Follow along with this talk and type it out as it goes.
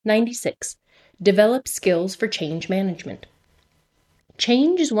96. Develop skills for change management.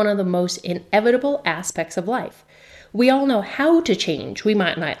 Change is one of the most inevitable aspects of life. We all know how to change. We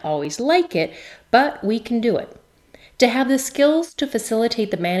might not always like it, but we can do it. To have the skills to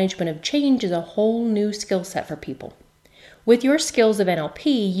facilitate the management of change is a whole new skill set for people. With your skills of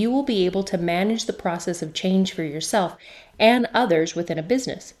NLP, you will be able to manage the process of change for yourself and others within a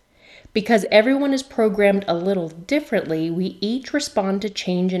business. Because everyone is programmed a little differently, we each respond to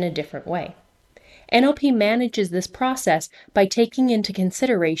change in a different way. NLP manages this process by taking into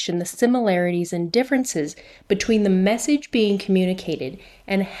consideration the similarities and differences between the message being communicated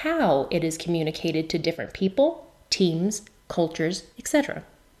and how it is communicated to different people, teams, cultures, etc.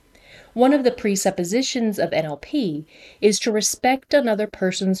 One of the presuppositions of NLP is to respect another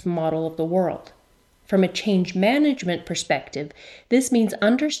person's model of the world. From a change management perspective, this means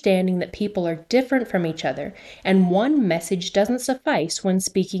understanding that people are different from each other, and one message doesn't suffice when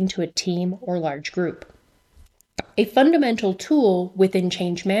speaking to a team or large group. A fundamental tool within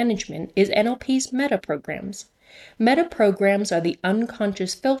change management is NLP's metaprograms. Metaprograms are the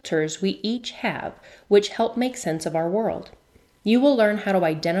unconscious filters we each have, which help make sense of our world. You will learn how to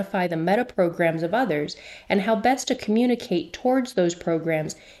identify the metaprograms of others and how best to communicate towards those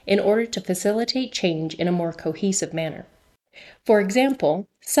programs in order to facilitate change in a more cohesive manner. For example,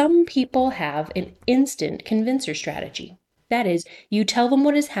 some people have an instant convincer strategy. That is, you tell them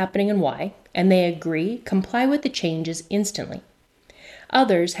what is happening and why, and they agree, comply with the changes instantly.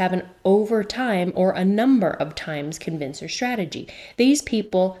 Others have an over time or a number of times convincer strategy. These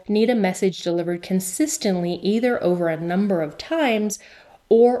people need a message delivered consistently either over a number of times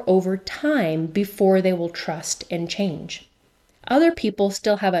or over time before they will trust and change. Other people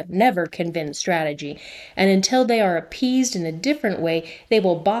still have a never convinced strategy, and until they are appeased in a different way, they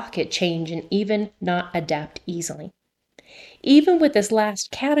will balk at change and even not adapt easily. Even with this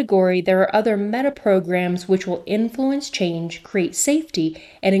last category, there are other metaprograms which will influence change, create safety,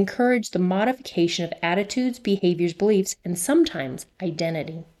 and encourage the modification of attitudes, behaviors, beliefs, and sometimes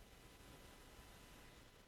identity.